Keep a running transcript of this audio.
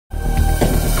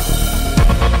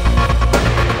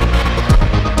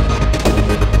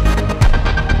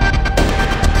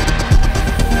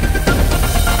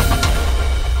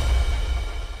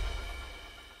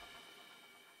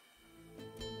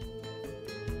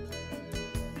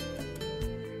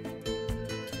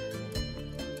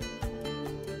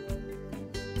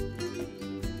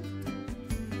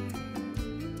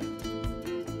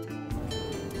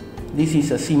This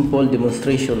is a simple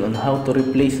demonstration on how to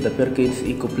replace the Perkins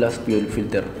Ecoplus fuel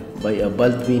filter by a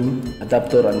Baldwin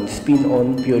adapter and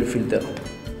spin-on fuel filter.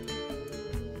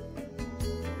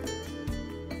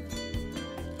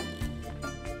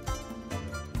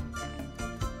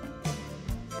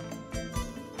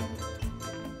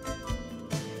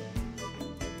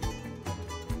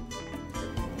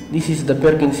 This is the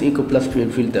Perkins Ecoplus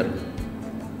fuel filter.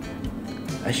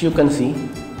 As you can see,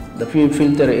 the fuel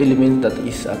filter element that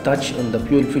is attached on the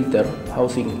fuel filter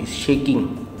housing is shaking,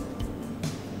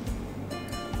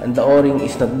 and the O-ring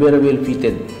is not very well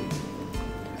fitted,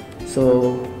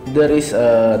 so there is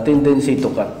a tendency to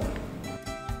cut.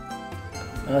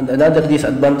 And another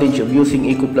disadvantage of using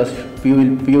Ecoplus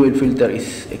fuel filter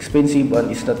is expensive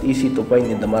and is not easy to find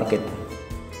in the market.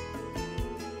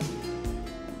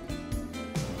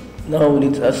 Now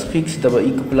let us fix the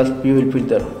Ecoplus fuel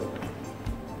filter.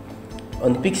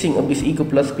 On fixing of this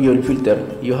Ecoplus fuel filter,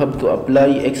 you have to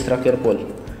apply extra careful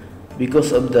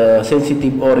because of the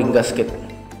sensitive O-ring gasket.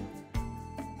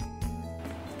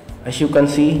 As you can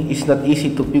see, it's not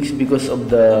easy to fix because of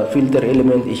the filter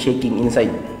element is shaking inside.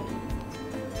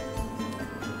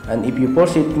 And if you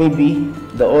force it, maybe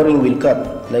the O-ring will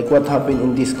cut, like what happened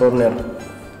in this corner.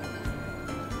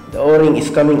 The O-ring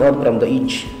is coming out from the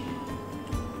edge.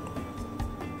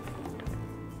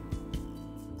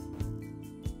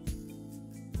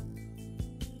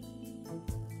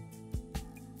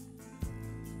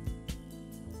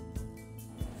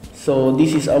 So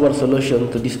this is our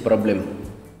solution to this problem.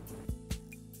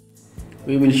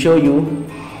 We will show you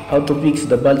how to fix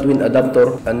the Baldwin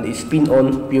adapter and the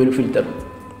spin-on fuel filter.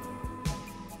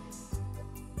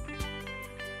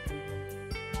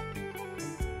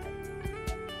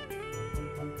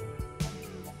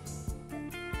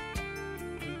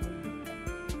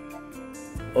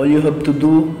 All you have to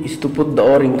do is to put the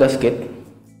O-ring gasket,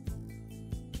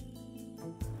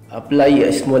 apply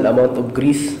a small amount of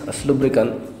grease as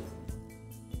lubricant,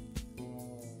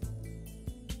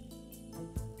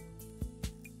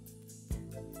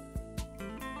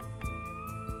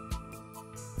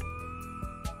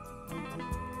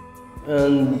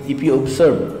 and if you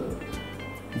observe,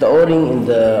 the O-ring in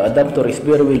the adapter is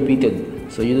very well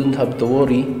fitted, so you don't have to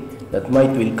worry that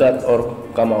might will cut or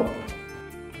come out.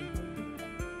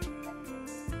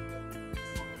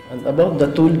 And about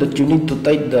the tool that you need to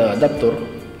tighten the adapter,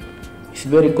 it's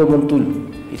very common tool.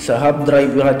 It's a half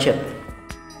drive ratchet.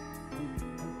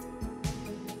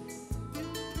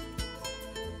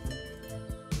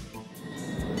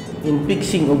 In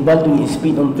fixing of Baldwin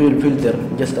spin-on fuel filter,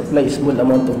 just apply a small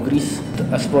amount of grease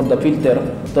as for the filter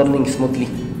turning smoothly.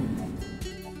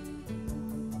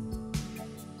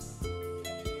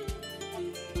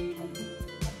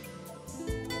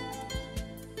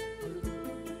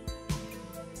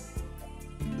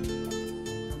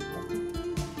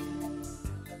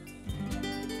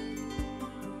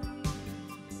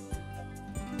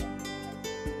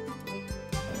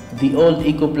 The old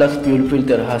Ecoplus fuel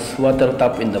filter has water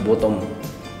tap in the bottom.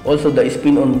 Also, the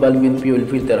spin-on Baldwin fuel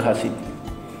filter has it.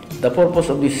 The purpose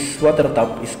of this water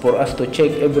tap is for us to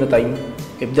check every time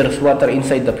if there is water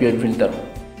inside the fuel filter.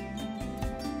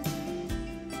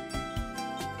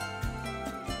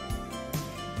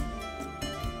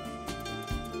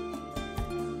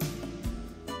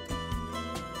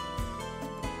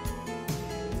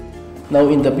 Now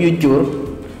in the future,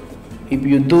 if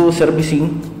you do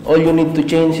servicing, all you need to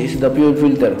change is the fuel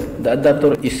filter. The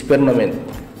adapter is permanent.